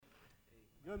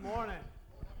Good morning.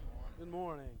 Good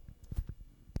morning.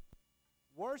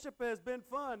 Worship has been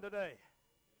fun today.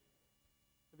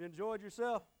 Have you enjoyed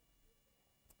yourself?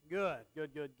 Good.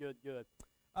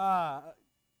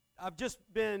 I've just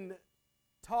been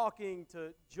talking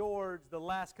to George the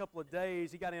last couple of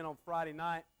days. He got in on Friday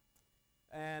night,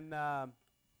 and I've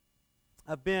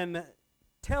been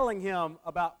telling him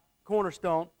about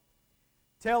Cornerstone,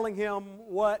 telling him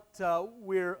what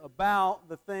we're about,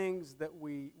 the things that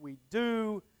we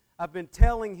do. I've been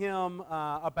telling him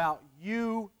about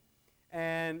you,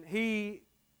 and he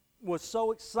was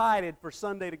so excited for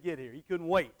Sunday to get here. He couldn't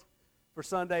wait for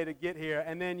Sunday to get here.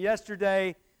 And then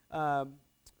yesterday,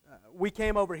 we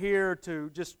came over here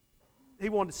he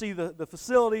wanted to see the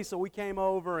facility, so we came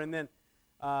over and then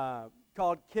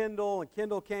called Kendall, and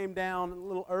Kendall came down a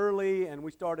little early, and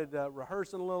we started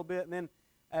rehearsing a little bit. And then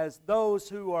as those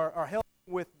who are helping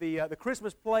with the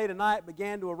Christmas play tonight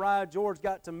began to arrive, George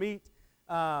got to meet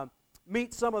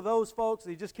some of those folks.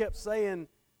 He just kept saying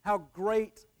how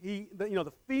great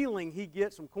the feeling he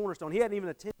gets from Cornerstone. He hadn't even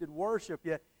attended worship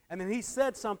yet, and then he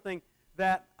said something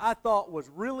that I thought was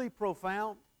really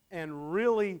profound and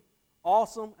really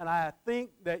awesome, and I think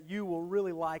that you will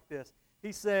really like this.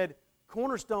 He said,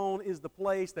 Cornerstone is the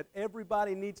place that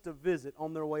everybody needs to visit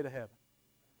on their way to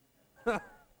heaven.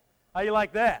 How you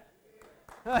like that?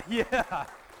 Yeah.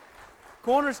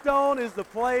 Cornerstone is the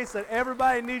place that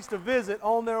everybody needs to visit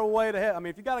on their way to heaven. I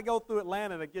mean, if you got to go through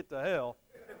Atlanta to get to hell,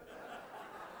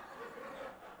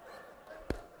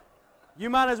 you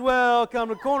might as well come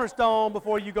to Cornerstone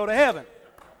before you go to heaven.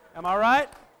 Am I right?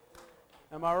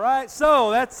 Am I right?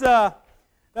 So that's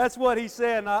what he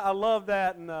said, and I love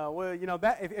that. And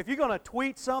that if you're going to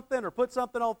tweet something or put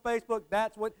something on Facebook,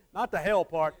 that's what, not the hell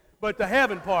part, but the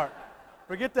heaven part.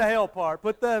 Forget the hell part.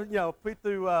 Put the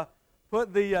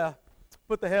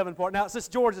heaven part. Now, since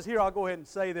George is here, I'll go ahead and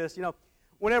say this.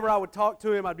 Whenever I would talk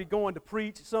to him, I'd be going to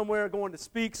preach somewhere, going to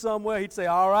speak somewhere. He'd say,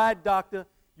 "All right, doctor,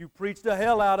 you preach the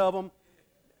hell out of them,"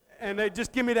 and they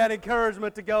just give me that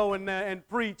encouragement to go and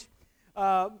preach.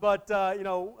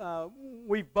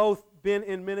 We've both been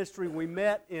in ministry. We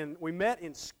met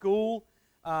in school.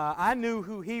 I knew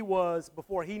who he was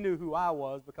before he knew who I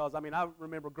was, because I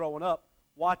remember growing up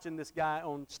watching this guy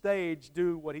on stage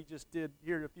do what he just did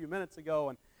here a few minutes ago,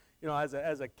 and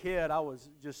as a kid, I was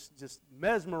just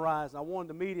mesmerized. I wanted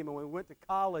to meet him, and we went to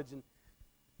college, and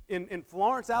in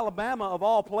Florence, Alabama, of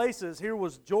all places, here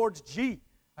was George G.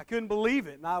 I couldn't believe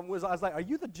it, and I was like, "Are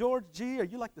you the George G? Are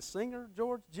you like the singer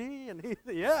George G?" And he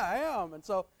said, "Yeah, I am." And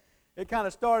so it kind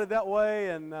of started that way,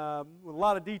 and with a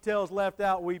lot of details left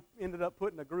out, we ended up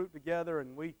putting a group together,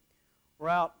 and we were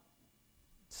out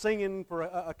singing for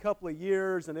a couple of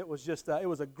years, and it was it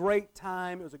was a great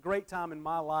time. It was a great time in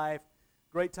my life,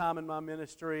 great time in my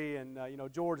ministry, and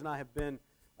George and I have been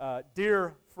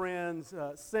dear friends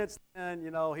since then.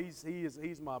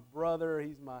 He's my brother.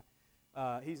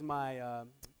 He's my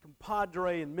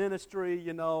compadre in ministry.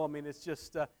 It's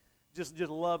just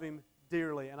love him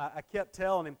dearly. And I kept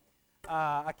telling him,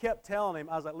 I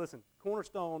was like, "Listen,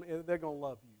 Cornerstone, they're going to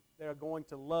love you. They're going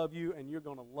to love you, and you're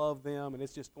going to love them, and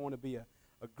it's just going to be a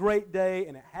great day,"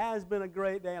 and it has been a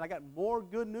great day, and I got more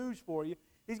good news for you.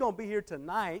 He's going to be here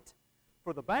tonight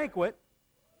for the banquet.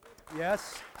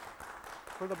 Yes,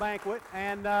 for the banquet.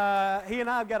 And he and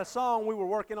I have got a song we were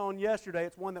working on yesterday.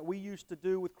 It's one that we used to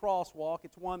do with Crosswalk.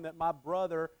 It's one that my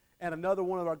brother and another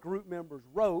one of our group members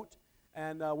wrote,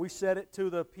 and we set it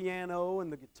to the piano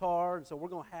and the guitar, and so we're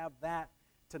going to have that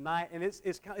tonight. And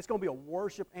it's going to be a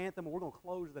worship anthem, and we're going to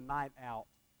close the night out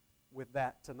with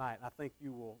that tonight. I think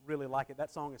you will really like it.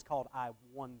 That song is called "I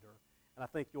Wonder," and I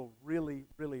think you'll really,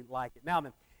 really like it. Now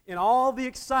then, in all the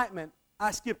excitement,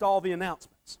 I skipped all the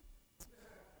announcements.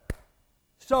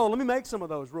 So let me make some of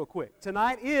those real quick.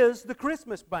 Tonight is the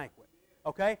Christmas banquet,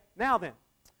 okay? Now then,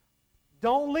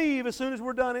 don't leave as soon as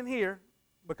we're done in here,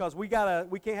 because we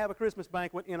can't have a Christmas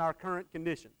banquet in our current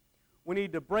condition. We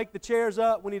need to break the chairs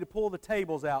up. We need to pull the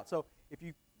tables out. So if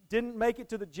you didn't make it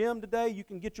to the gym today, you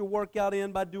can get your workout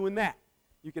in by doing that.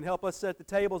 You can help us set the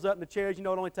tables up and the chairs. It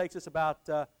only takes us about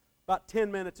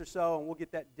 10 minutes or so, and we'll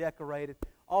get that decorated.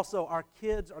 Also, our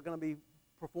kids are going to be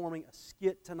performing a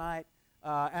skit tonight.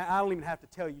 And I don't even have to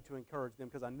tell you to encourage them,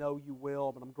 because I know you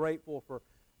will, but I'm grateful for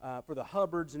the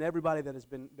Hubbards and everybody that has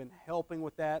been helping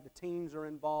with that. The teams are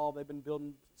involved. They've been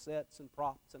building sets and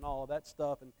props and all of that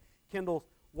stuff, and Kendall's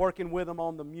working with them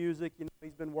on the music.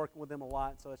 He's been working with them a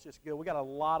lot, so it's just good. We got a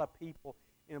lot of people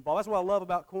involved. That's what I love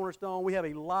about Cornerstone. We have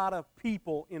a lot of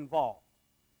people involved.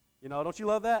 Don't you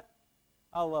love that?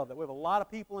 I love that. We have a lot of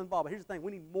people involved. But here's the thing.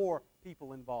 We need more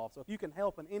people involved. So if you can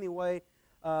help in any way,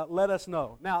 let us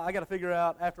know. Now, I got to figure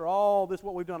out, after all this,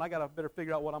 what we've done, I got to better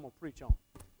figure out what I'm going to preach on.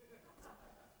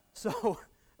 So,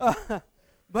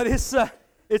 but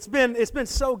it's been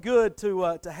so good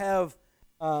to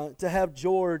have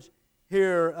George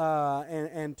here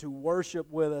and to worship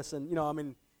with us. And I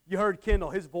mean, you heard Kendall;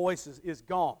 his voice is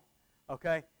gone.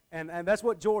 Okay, and that's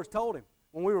what George told him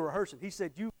when we were rehearsing. He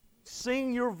said, "You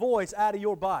sing your voice out of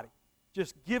your body.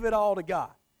 Just give it all to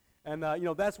God." And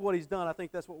that's what he's done. I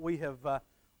think that's what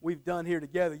we've done here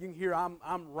together. You can hear I'm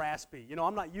raspy.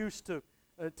 I'm not used to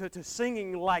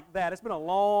singing like that. It's been a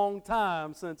long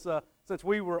time since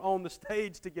we were on the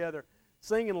stage together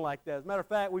singing like that. As a matter of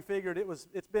fact, we figured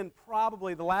it's been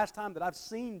probably the last time that I've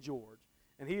seen George,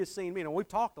 and he has seen me. And we've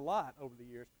talked a lot over the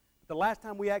years. But the last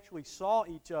time we actually saw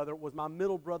each other was my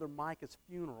middle brother Micah's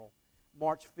funeral,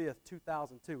 March 5th,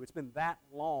 2002. It's been that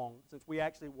long since we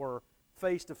actually were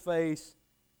face-to-face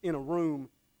in a room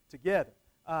together.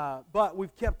 But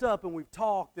we've kept up and we've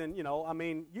talked, and you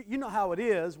know how it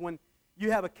is when you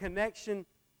have a connection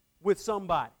with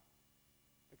somebody.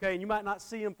 Okay, and you might not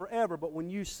see them forever, but when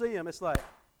you see them, it's like,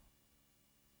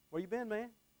 where you been, man? And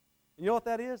you know what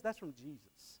that is? That's from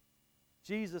Jesus.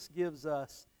 Jesus gives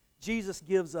us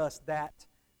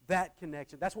that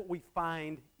connection. That's what we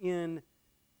find in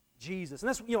Jesus. And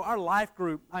that's our life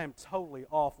group. I am totally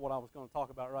off what I was going to talk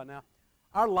about right now.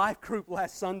 Our life group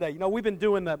last Sunday, we've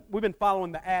been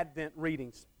following the Advent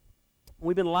readings.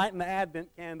 We've been lighting the Advent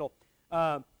candle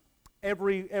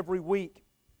every week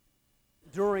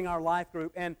during our life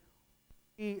group, and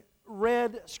we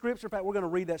read Scripture. In fact, we're going to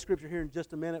read that Scripture here in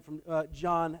just a minute from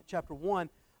John chapter 1.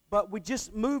 But we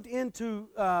just moved into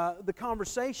the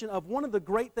conversation of one of the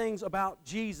great things about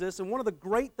Jesus, and one of the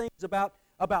great things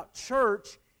about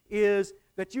church is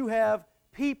that you have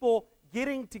people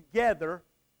getting together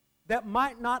that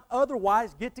might not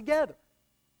otherwise get together.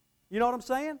 You know what I'm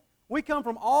saying? We come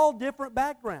from all different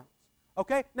backgrounds.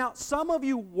 Okay? Now, some of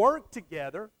you work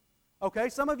together. Okay?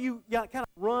 Some of you kind of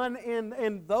run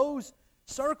in those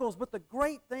circles. But the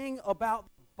great thing about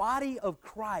the body of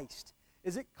Christ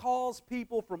is it calls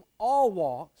people from all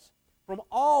walks, from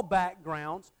all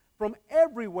backgrounds, from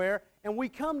everywhere, and we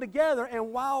come together,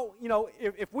 and while,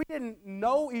 if we didn't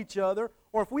know each other,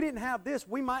 or if we didn't have this,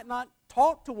 we might not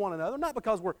talk to one another, not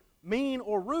because we're mean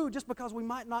or rude, just because we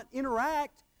might not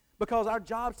interact, because our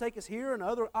jobs take us here and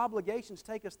other obligations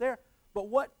take us there. But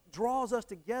what draws us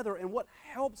together and what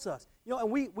helps us,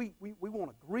 and we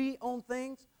won't agree on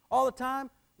things all the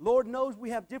time. Lord knows we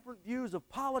have different views of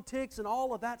politics and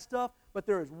all of that stuff, but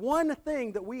there is one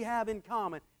thing that we have in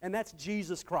common, and that's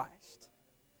Jesus Christ.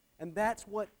 And that's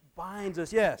what binds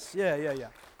us. Yes, yeah.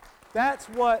 That's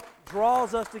what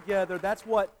draws us together. That's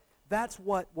what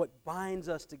binds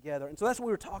us together. And so that's what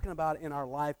we were talking about in our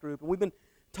life group. And we've been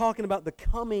talking about the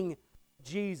coming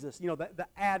Jesus, the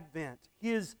Advent,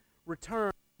 His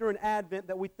return. During Advent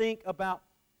that we think about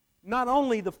not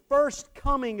only the first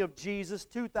coming of Jesus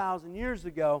 2,000 years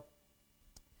ago,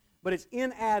 but it's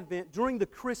in Advent, during the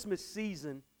Christmas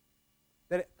season,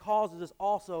 that it causes us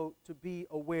also to be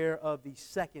aware of the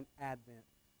second Advent,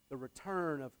 the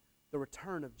return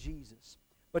of Jesus.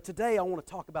 But today I want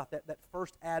to talk about that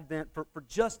first Advent for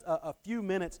just a few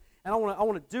minutes, and I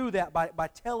want to do that by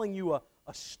telling you a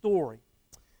story.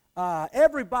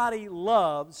 Everybody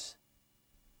loves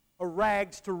a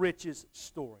rags to riches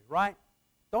story, right?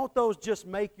 Don't those just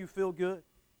make you feel good?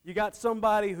 You got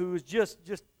somebody who's just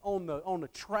on the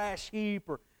trash heap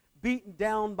or beaten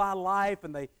down by life,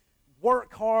 and they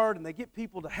work hard and they get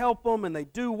people to help them, and they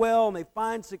do well and they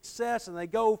find success, and they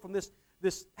go from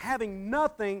this having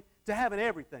nothing to having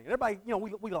everything. And everybody,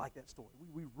 we like that story.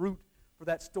 We root for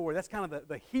that story. That's kind of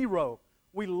the hero.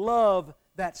 We love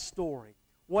that story.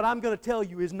 What I'm going to tell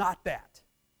you is not that.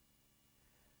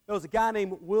 There was a guy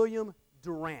named William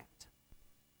Durant.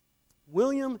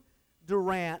 William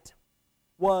Durant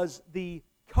was the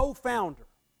co-founder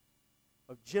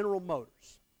of General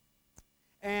Motors.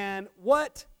 And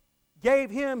what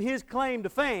gave him his claim to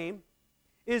fame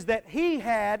is that he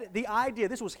had the idea,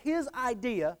 this was his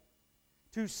idea,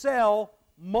 to sell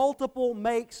multiple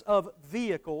makes of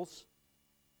vehicles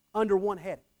under one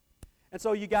heading. And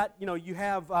so you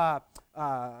have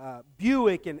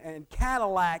Buick and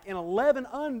Cadillac and 11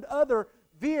 other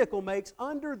vehicle makes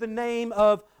under the name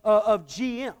of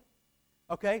GM.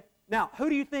 Okay? Now, who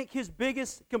do you think his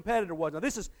biggest competitor was? Now,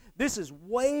 this is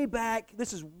way back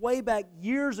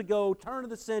years ago, turn of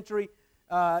the century,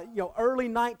 early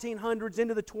 1900s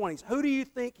into the 20s. Who do you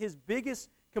think his biggest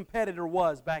competitor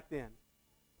was back then?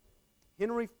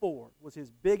 Henry Ford was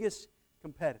his biggest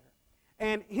competitor.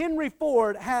 And Henry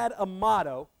Ford had a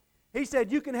motto. He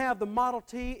said, you can have the Model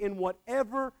T in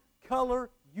whatever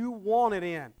color you want it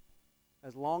in,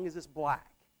 as long as it's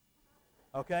black.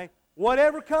 Okay?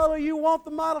 Whatever color you want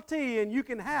the Model T in, you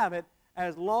can have it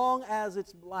as long as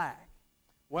it's black.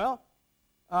 Well,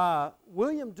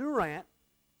 William Durant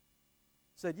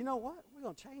said, you know what? We're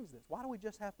going to change this. Why do we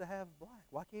just have to have black?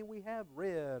 Why can't we have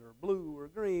red or blue or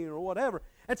green or whatever?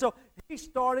 And so he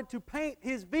started to paint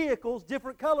his vehicles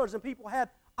different colors, and people had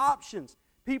options.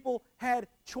 People had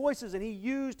choices, and he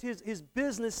used his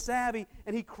business savvy,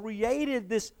 and he created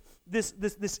this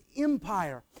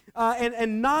empire.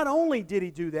 And not only did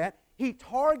he do that, he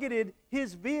targeted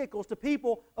his vehicles to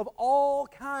people of all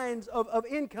kinds of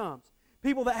incomes.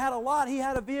 People that had a lot, he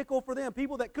had a vehicle for them.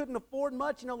 People that couldn't afford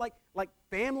much, like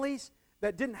families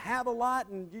that didn't have a lot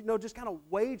and, just kind of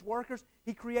wage workers,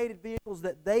 he created vehicles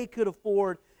that they could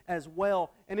afford as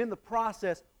well. And in the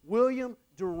process, William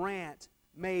Durant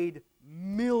made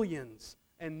millions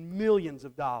and millions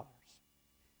of dollars.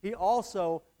 He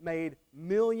also made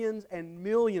millions and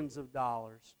millions of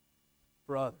dollars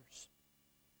for others.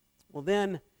 Well,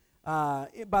 then,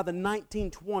 by the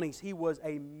 1920s, he was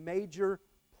a major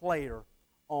player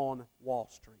on Wall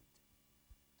Street.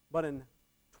 But in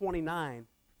 29,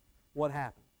 what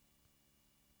happened?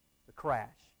 The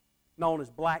crash, known as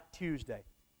Black Tuesday.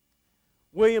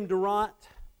 William Durant,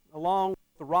 along with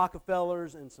the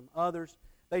Rockefellers and some others,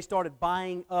 they started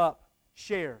buying up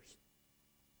shares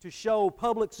to show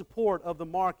public support of the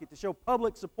market, to show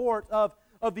public support of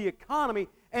the economy,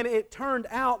 and it turned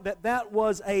out that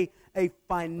was a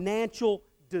financial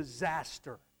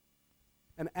disaster,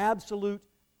 an absolute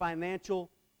financial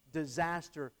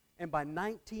disaster. And by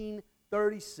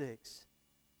 1936,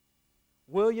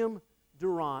 William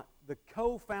Durant, the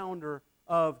co-founder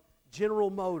of General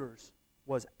Motors,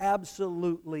 was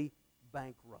absolutely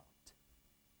bankrupt.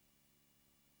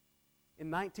 In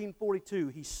 1942,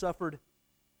 he suffered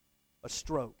a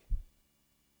stroke.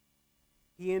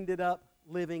 He ended up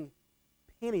living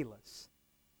penniless,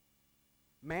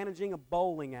 managing a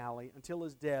bowling alley until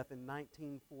his death in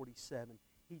 1947.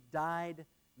 He died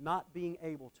not being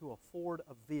able to afford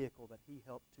a vehicle that he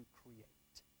helped to create.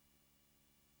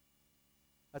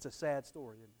 That's a sad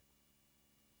story, isn't it?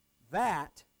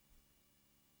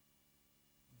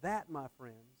 That, my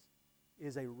friends,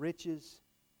 is a riches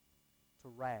to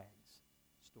rags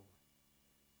story.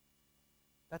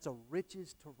 That's a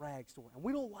riches to rags story. And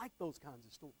we don't like those kinds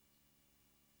of stories,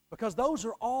 because those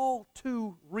are all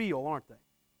too real, aren't they?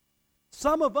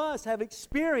 Some of us have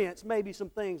experienced maybe some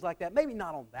things like that, maybe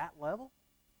not on that level,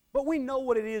 but we know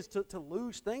what it is to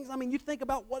lose things. I mean, you think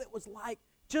about what it was like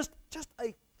just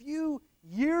a few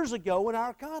years ago in our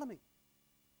economy.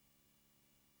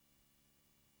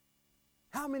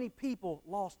 How many people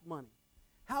lost money?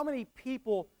 How many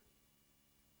people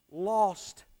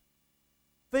lost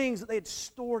things that they had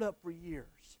stored up for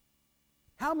years?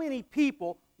 How many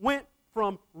people went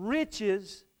from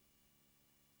riches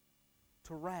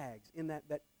to rags in that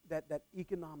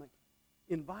economic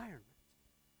environment?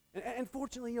 And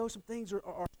fortunately, some things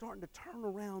are starting to turn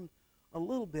around a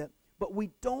little bit, but we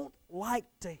don't like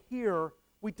to hear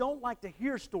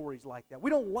stories like that. We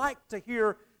don't like to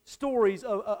hear stories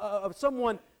of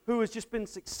someone who has just been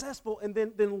successful and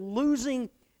then losing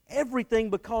everything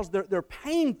because they're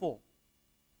painful.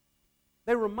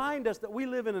 They remind us that we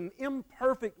live in an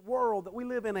imperfect world, that we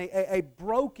live in a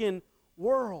broken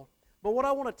world. But what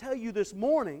I want to tell you this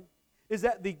morning is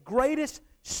that the greatest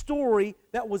story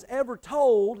that was ever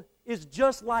told is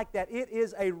just like that. It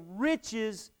is a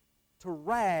riches to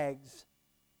rags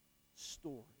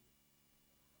story.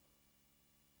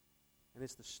 And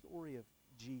it's the story of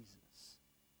Jesus.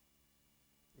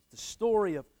 It's the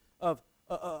story of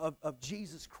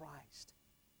Jesus Christ.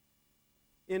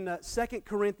 In 2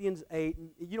 Corinthians 8,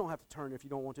 you don't have to turn if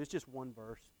you don't want to, it's just one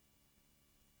verse.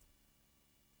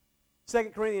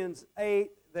 2 Corinthians 8,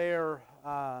 there,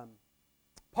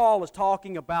 Paul is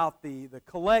talking about the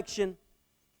collection.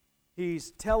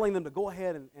 He's telling them to go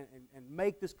ahead and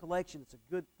make this collection. It's a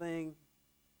good thing.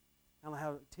 I don't know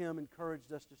how Tim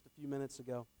encouraged us just a few minutes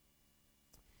ago.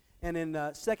 And in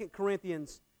 2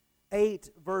 Corinthians 8,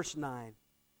 verse 9,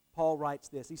 Paul writes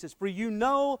this. He says, "For you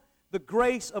know the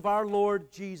grace of our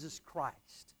Lord Jesus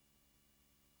Christ.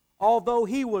 Although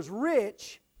he was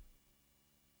rich,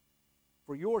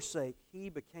 for your sake he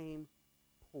became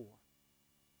poor,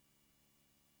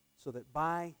 so that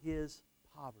by his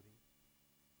poverty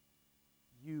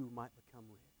you might become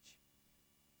rich."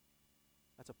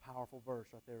 That's a powerful verse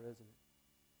right there, isn't it?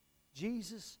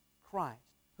 Jesus Christ,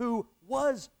 who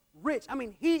was rich. I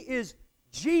mean, he is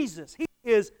Jesus. He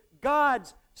is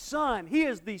God's Son. He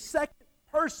is the second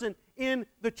person in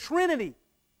the Trinity.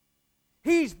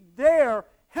 He's there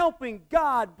helping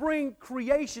God bring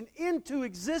creation into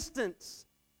existence.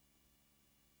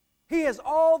 He has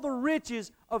all the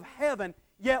riches of heaven,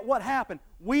 yet what happened?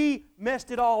 We messed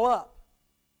it all up.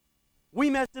 We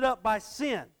messed it up by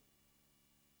sin.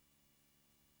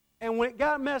 And when it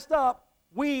got messed up,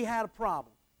 we had a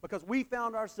problem because we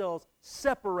found ourselves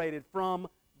separated from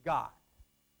God.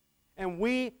 And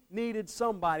we needed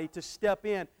somebody to step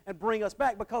in and bring us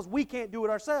back because we can't do it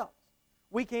ourselves.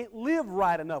 We can't live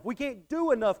right enough. We can't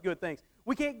do enough good things.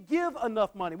 We can't give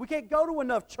enough money. We can't go to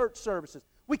enough church services.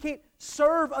 We can't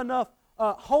serve enough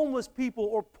homeless people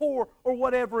or poor or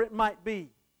whatever it might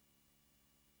be.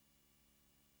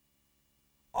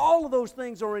 All of those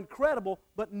things are incredible,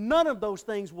 but none of those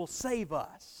things will save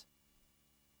us.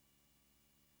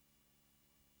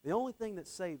 The only thing that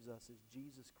saves us is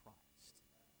Jesus Christ.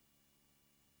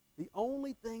 The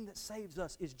only thing that saves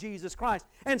us is Jesus Christ.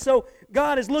 And so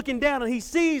God is looking down and He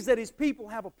sees that His people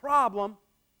have a problem.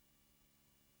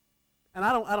 And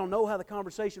I don't know how the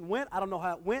conversation went. I don't know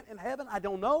how it went in heaven. I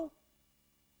don't know.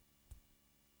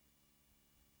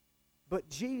 But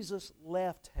Jesus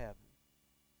left heaven.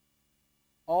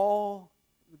 All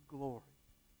the glory.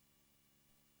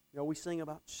 You know, we sing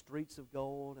about streets of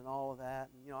gold and all of that.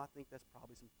 And, you know, I think that's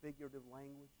probably some figurative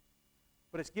language.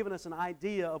 But it's given us an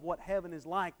idea of what heaven is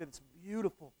like, that it's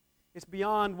beautiful. It's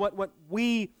beyond what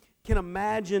we can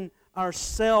imagine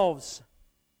ourselves.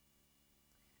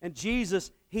 And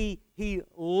Jesus, He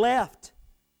left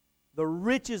the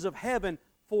riches of heaven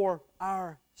for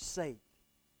our sake.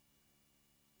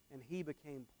 And He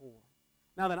became poor.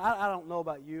 Now then, I don't know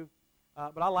about you,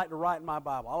 but I like to write in my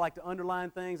Bible. I like to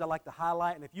underline things. I like to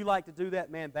highlight. And if you like to do that,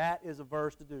 man, that is a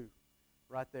verse to do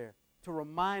right there. To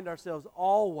remind ourselves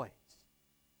always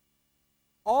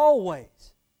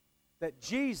that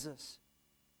Jesus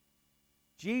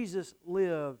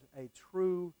lived a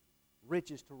true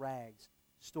riches to rags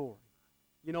story.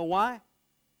 You know why?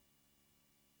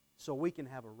 So we can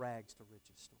have a rags to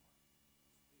riches story.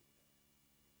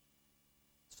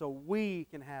 So we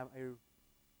can have a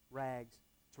rags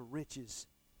to riches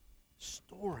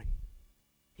story.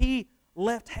 He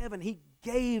left heaven. He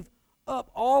gave up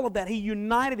all of that. He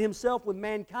united Himself with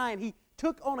mankind. He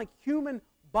took on a human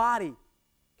body.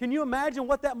 Can you imagine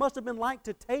what that must have been like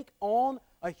to take on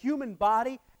a human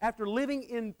body after living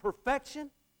in perfection?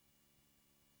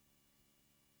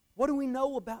 What do we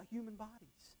know about human bodies?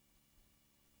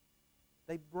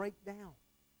 They break down.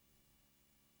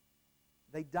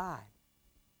 They die.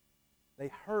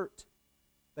 They hurt.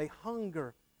 They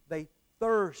hunger. They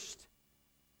thirst.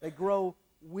 They grow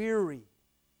weary.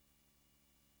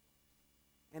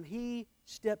 And He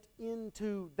stepped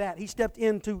into that. He stepped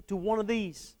into one of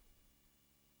these.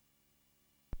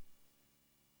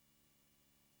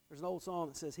 There's an old song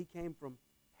that says, He came from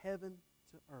heaven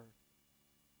to earth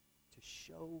to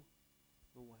show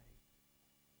the way.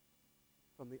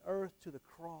 From the earth to the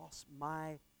cross,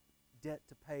 my debt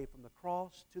to pay. From the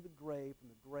cross to the grave, from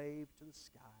the grave to the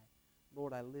sky.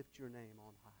 Lord, I lift Your name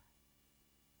on high.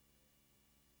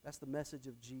 That's the message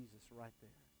of Jesus right there.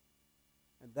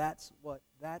 And that's what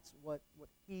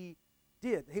He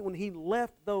did. When He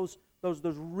left those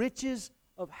riches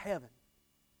of heaven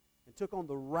and took on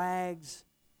the rags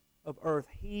of earth,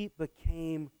 He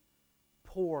became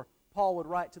poor. Paul would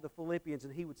write to the Philippians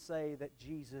and he would say that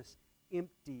Jesus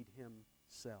emptied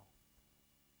Himself.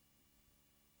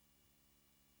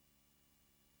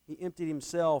 He emptied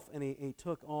Himself and he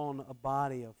took on a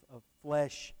body of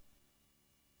flesh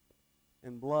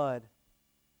and blood.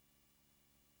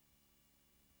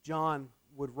 John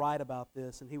would write about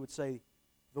this and he would say,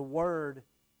 the Word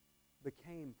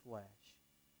became flesh.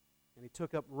 And He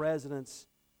took up residence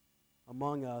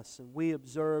among us, and we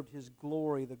observed His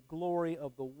glory, the glory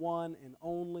of the one and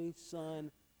only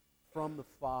Son from the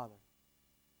Father.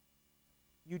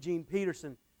 Eugene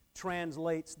Peterson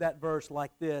translates that verse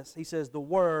like this. He says, the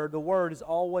Word is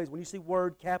always, when you see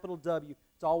Word, capital W,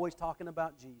 it's always talking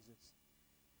about Jesus.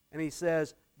 And he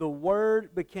says, the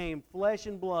Word became flesh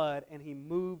and blood, and He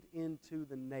moved into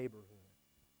the neighborhood.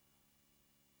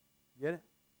 Get it?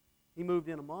 He moved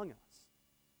in among us.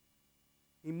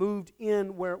 He moved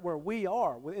in where we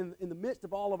are, in the midst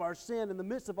of all of our sin, in the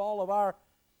midst of all of our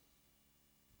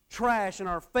trash and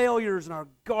our failures and our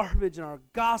garbage and our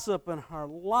gossip and our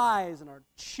lies and our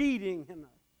cheating.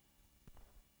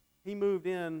 He moved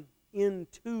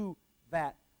into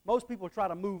that. Most people try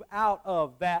to move out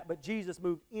of that, but Jesus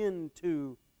moved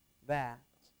into that.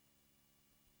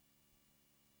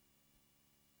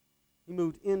 He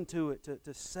moved into it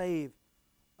to save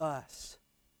us.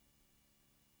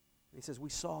 He says, we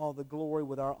saw the glory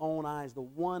with our own eyes, the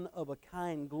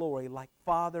one-of-a-kind glory, like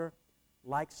Father,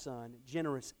 like Son,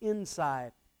 generous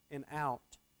inside and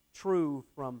out, true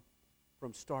from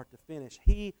start to finish.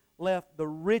 He left the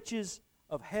riches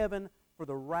of heaven for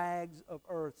the rags of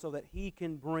earth so that He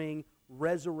can bring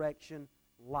resurrection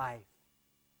life.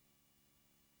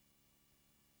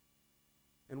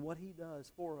 And what He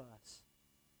does for us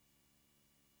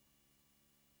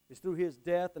is through His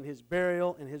death and His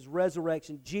burial and His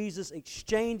resurrection, Jesus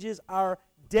exchanges our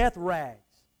death rags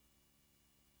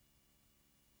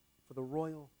for the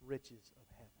royal riches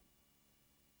of heaven.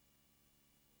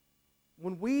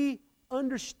 When we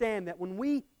understand that, when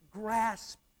we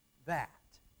grasp that,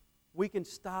 we can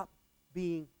stop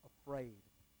being afraid.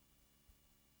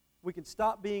 We can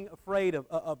stop being afraid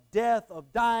of death,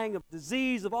 of dying, of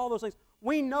disease, of all those things.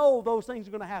 We know those things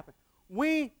are going to happen.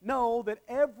 We know that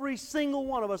every single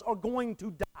one of us are going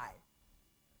to die.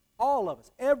 All of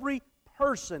us. Every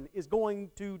person is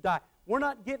going to die. We're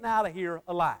not getting out of here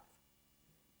alive.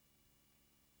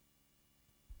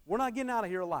 We're not getting out of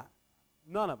here alive.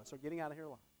 None of us are getting out of here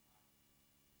alive.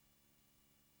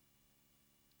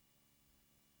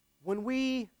 When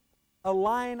we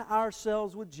align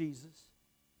ourselves with Jesus,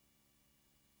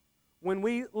 when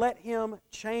we let Him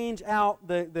change out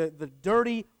the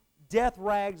dirty death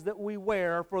rags that we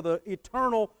wear for the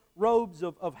eternal robes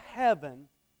of heaven,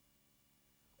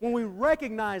 when we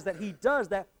recognize that He does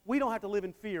that, we don't have to live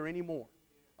in fear anymore.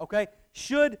 Okay?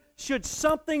 Should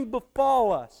something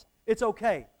befall us, it's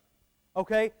okay.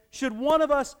 Okay? Should one of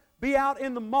us be out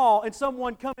in the mall and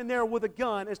someone come in there with a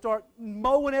gun and start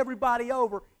mowing everybody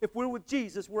over, if we're with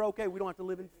Jesus, we're okay. We don't have to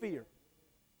live in fear.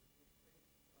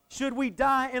 Should we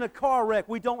die in a car wreck,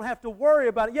 we don't have to worry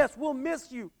about it. Yes, we'll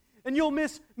miss you, and you'll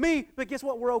miss me, but guess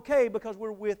what? We're okay because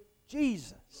we're with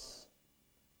Jesus.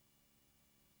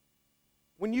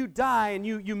 When you die and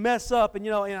you mess up, and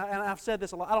and I've said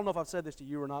this a lot. I don't know if I've said this to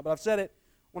you or not, but I've said it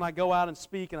when I go out and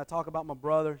speak and I talk about my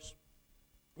brothers.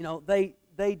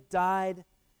 They died.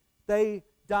 They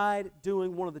died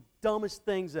doing one of the dumbest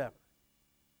things ever.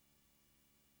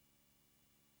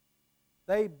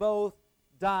 They both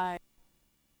died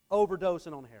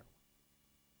overdosing on heroin.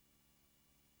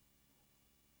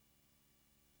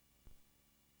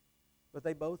 But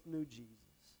they both knew Jesus.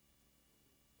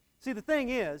 See, the thing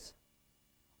is,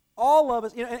 all of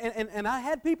us, and I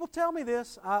had people tell me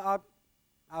this. I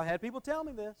had people tell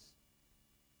me this.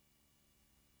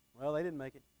 Well, they didn't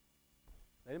make it.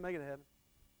 They didn't make it to heaven.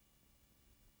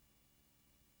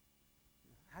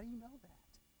 How do you know that?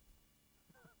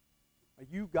 Are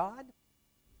you God?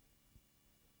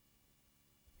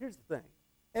 Here's the thing.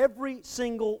 Every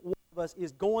single one of us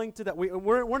is going to that.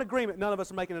 We're in agreement. None of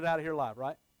us are making it out of here alive,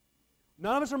 right?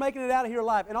 None of us are making it out of here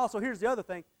alive. And also, here's the other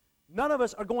thing. None of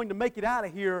us are going to make it out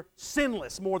of here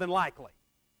sinless, more than likely.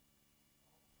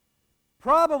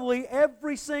 Probably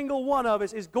every single one of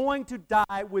us is going to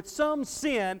die with some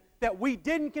sin that we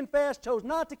didn't confess, chose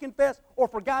not to confess, or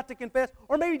forgot to confess,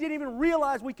 or maybe didn't even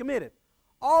realize we committed.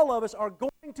 All of us are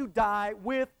going to die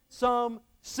with some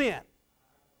sin.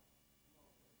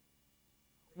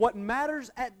 What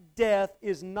matters at death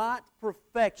is not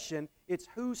perfection, it's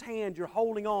whose hand you're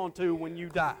holding on to when you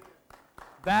die.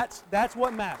 That's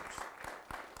what matters.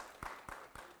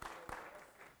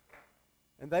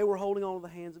 And they were holding on to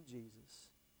the hands of Jesus.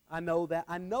 I know that.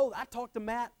 I talked to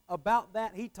Matt about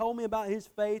that. He told me about his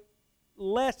faith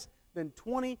less than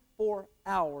 24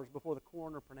 hours before the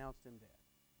coroner pronounced him dead.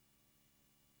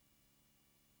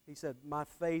 He said, my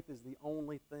faith is the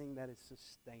only thing that is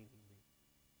sustaining me.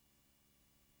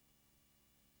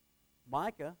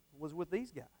 Micah was with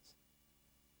these guys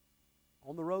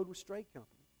on the road with Straight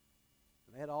Company.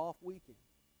 And they had an off weekend.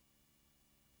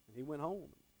 And he went home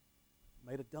and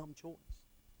made a dumb choice.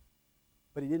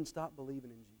 But he didn't stop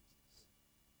believing in Jesus.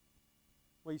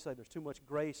 What do you say? There's too much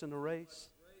grace in the race?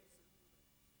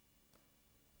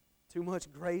 Too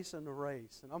much grace in the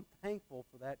race. And I'm thankful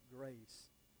for that grace.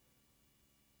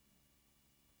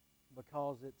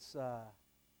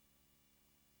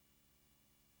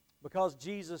 Because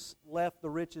Jesus left the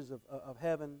riches of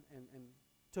heaven and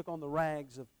took on the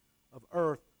rags of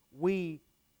earth, we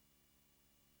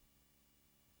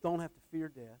don't have to fear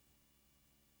death.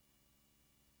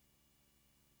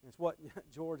 It's what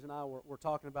George and I were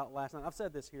talking about last night. I've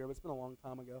said this here, but it's been a long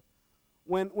time ago.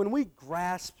 When we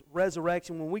grasp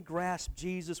resurrection, when we grasp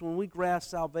Jesus, when we grasp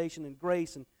salvation and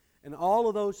grace and all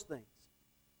of those things,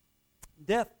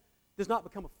 death does not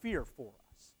become a fear for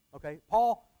us. Okay?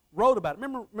 Paul wrote about it.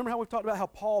 Remember how we've talked about how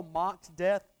Paul mocked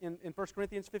death in 1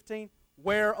 Corinthians 15?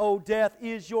 Where, O death,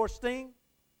 is your sting?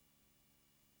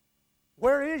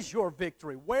 Where is your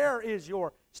victory? Where is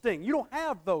your sting? You don't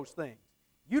have those things.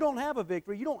 You don't have a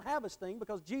victory. You don't have a sting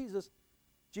because Jesus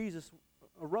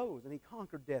arose and He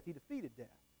conquered death. He defeated death.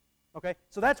 Okay?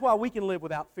 So that's why we can live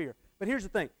without fear. But here's the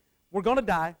thing. We're going to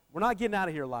die. We're not getting out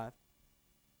of here alive.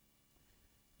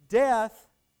 Death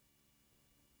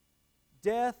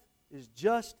is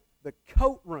just the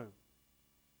coat room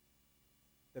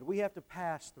that we have to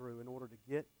pass through in order to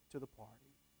get to the party.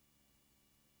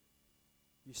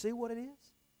 You see what it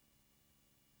is?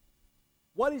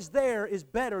 What is there is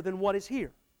better than what is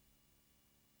here.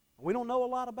 We don't know a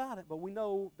lot about it, but we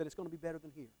know that it's going to be better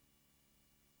than here.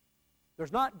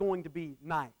 There's not going to be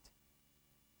night.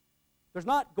 There's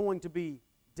not going to be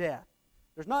death.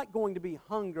 There's not going to be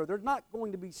hunger. There's not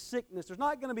going to be sickness. There's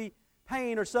not going to be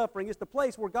pain or suffering. It's the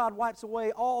place where God wipes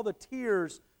away all the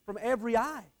tears from every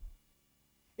eye.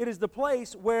 It is the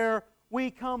place where we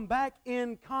come back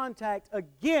in contact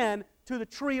again to the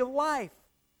tree of life.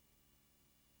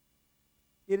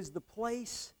 It is the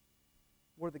place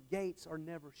where the gates are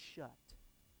never shut.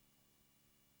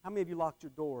 How many of you locked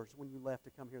your doors when you left to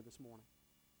come here this morning?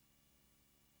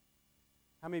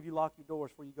 How many of you lock your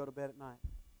doors before you go to bed at night?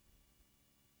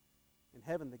 In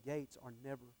heaven, the gates are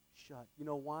never shut. You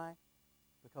know why?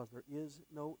 Because there is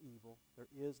no evil, there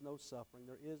is no suffering,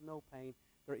 there is no pain,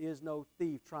 there is no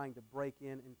thief trying to break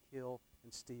in and kill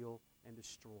and steal and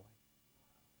destroy.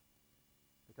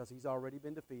 Because he's already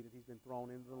been defeated. He's been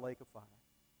thrown into the lake of fire.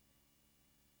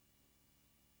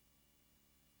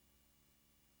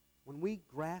 When we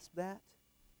grasp that,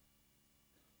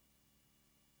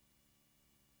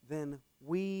 then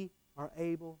we are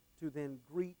able to then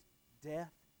greet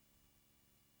death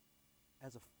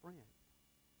as a friend.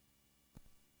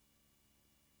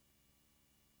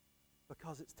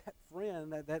 Because it's that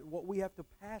friend that what we have to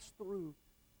pass through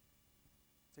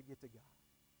to get to God.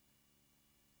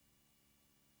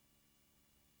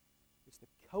 It's the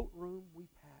coat room we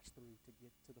pass through to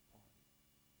get to the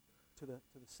party,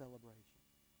 to the celebration.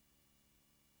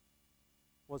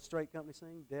 What's Straight Company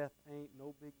sing? Death ain't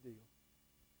no big deal.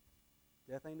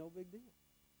 Death ain't no big deal.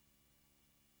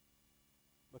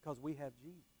 Because we have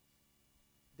Jesus.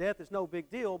 Death is no big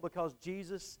deal because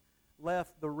Jesus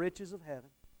left the riches of heaven.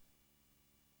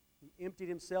 He emptied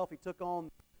himself. He took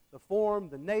on the form,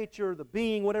 the nature, the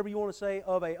being, whatever you want to say,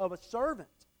 of a servant.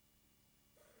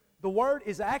 The word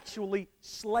is actually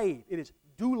slave. It is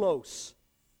doulos,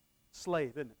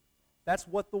 slave, isn't it? That's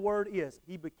what the word is.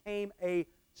 He became a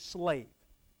slave.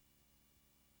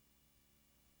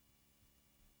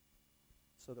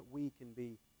 So that we can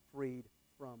be freed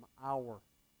from our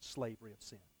slavery of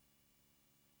sin.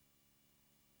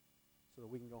 So that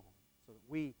we can go home. So that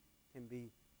we can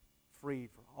be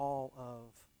freed for all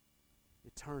of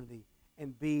eternity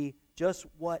and be just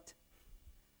what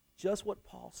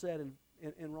Paul said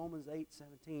in Romans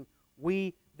 8:17.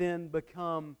 We then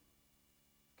become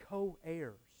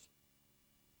co-heirs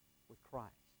with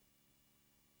Christ.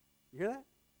 You hear that?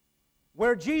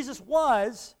 Where Jesus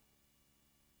was,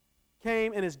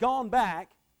 came and has gone back.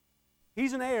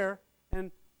 He's an heir, and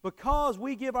because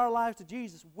we give our lives to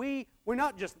Jesus, we're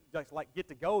not just like get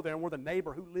to go there and we're the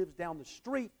neighbor who lives down the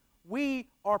street. We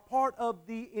are part of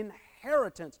the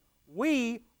inheritance.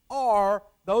 We are,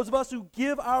 those of us who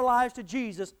give our lives to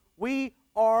Jesus, we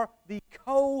are the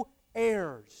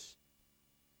co-heirs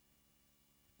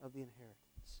of the inheritance.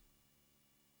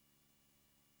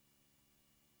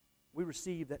 We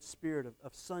receive that spirit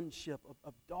of sonship,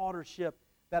 of daughtership,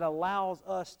 that allows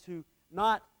us to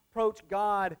not approach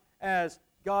God as,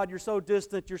 God, you're so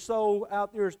distant, you're so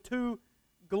out there, it's too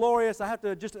glorious, I have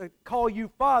to just call you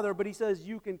Father, but he says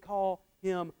you can call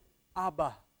him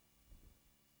Abba.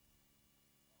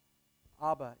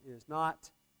 Abba is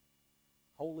not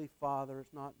Holy Father,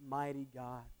 it's not Mighty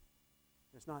God,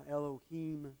 it's not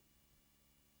Elohim.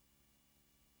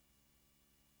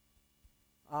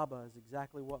 Abba is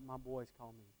exactly what my boys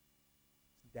call me.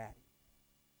 It's Daddy.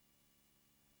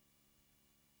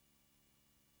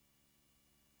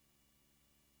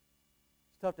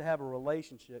 Tough to have a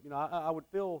relationship. You know, I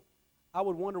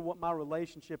would wonder what my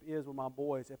relationship is with my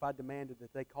boys if I demanded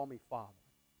that they call me Father.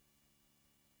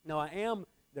 Now, I am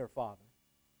their father,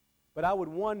 but I would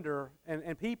wonder,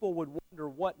 and people would wonder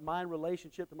what my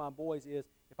relationship to my boys is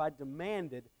if I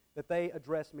demanded that they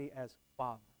address me as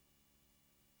Father.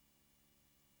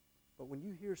 But when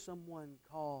you hear someone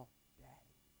call Daddy,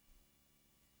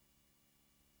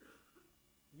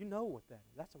 you know what that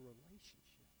is. That's a relationship.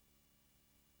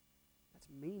 That's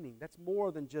meaning. That's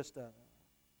more than just a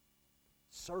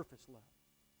surface level.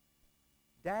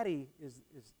 Daddy is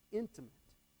intimate.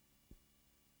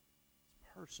 It's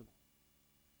personal.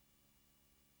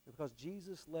 Because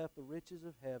Jesus left the riches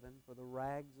of heaven for the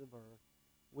rags of earth,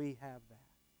 we have that.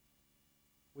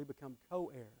 We become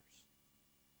co-heirs.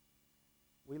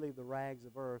 We leave the rags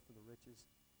of earth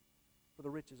for for the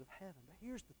riches of heaven. But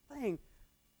here's the thing.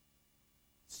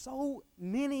 So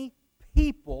many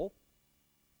people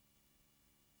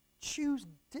choose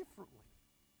differently.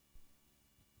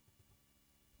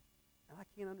 And I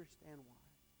can't understand why.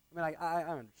 I mean, I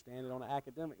understand it on an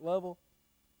academic level.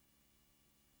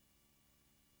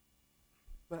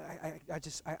 But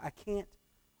I can't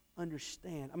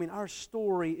understand. I mean, our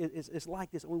story is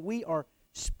like this. When we are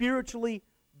spiritually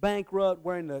bankrupt,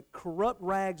 wearing the corrupt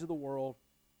rags of the world,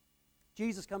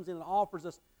 Jesus comes in and offers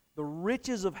us the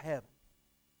riches of heaven.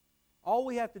 All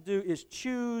we have to do is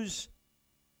choose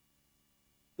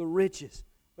the riches.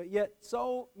 But yet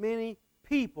so many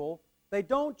people, they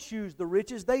don't choose the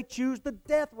riches, they choose the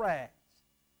death rags.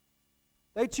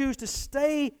 They choose to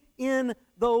stay in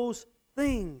those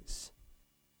things.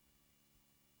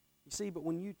 You see, but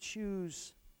when you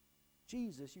choose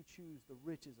Jesus, you choose the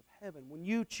riches of heaven. When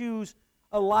you choose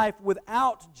a life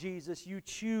without Jesus, you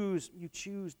choose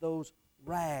those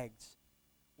rags.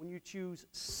 When you choose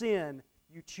sin,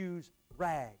 you choose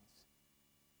rags.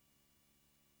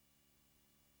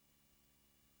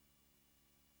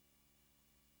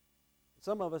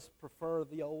 Some of us prefer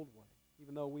the old way,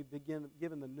 even though we've been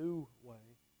given the new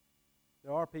way.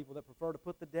 There are people that prefer to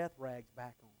put the death rags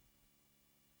back on.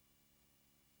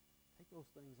 Take those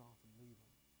things off and leave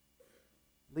them.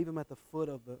 Leave them at the foot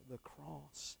of the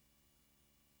cross.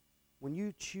 When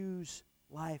you choose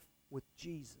life with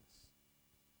Jesus,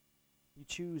 you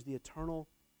choose the eternal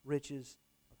riches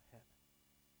of heaven.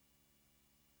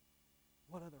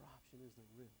 What other option is there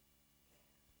really?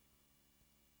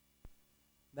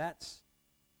 That's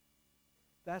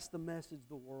the message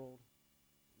the world.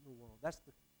 That's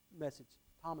the message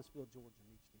Thomasville, Georgia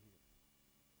needs to hear.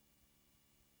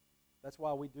 That's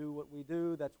why we do what we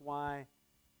do. That's why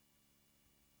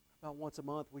about once a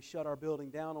month we shut our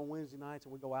building down on Wednesday nights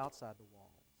and we go outside the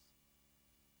walls.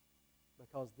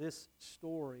 Because this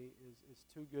story is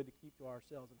too good to keep to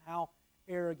ourselves. And how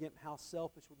arrogant, how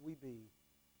selfish would we be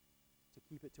to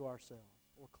keep it to ourselves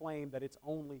or claim that it's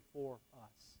only for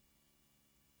us.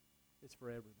 It's for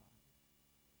everybody.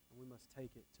 And we must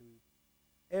take it to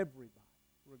everybody,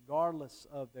 regardless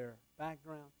of their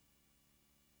background,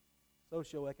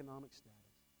 socioeconomic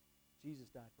status. Jesus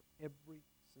died for every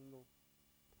single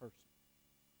person,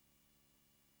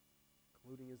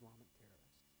 including Islamic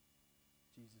terrorists.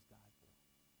 Jesus died for them.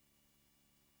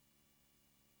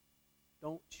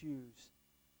 Don't choose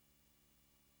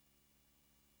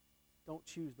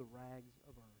the rags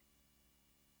of earth.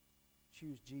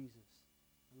 Choose Jesus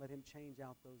and let Him change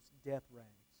out those death rags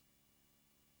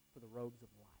for the robes of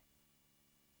life.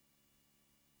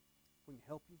 We can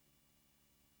help you.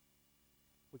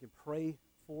 We can pray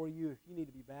for you. If you need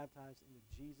to be baptized into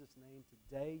Jesus' name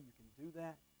today, you can do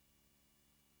that.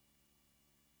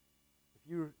 If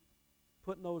you're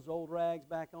putting those old rags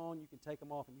back on, you can take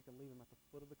them off and you can leave them at the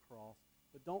foot of the cross.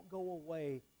 But don't go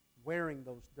away wearing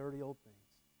those dirty old things.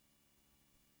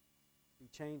 Be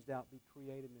changed out, be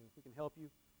created new. If we can help you,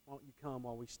 why don't you come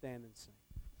while we stand and sing?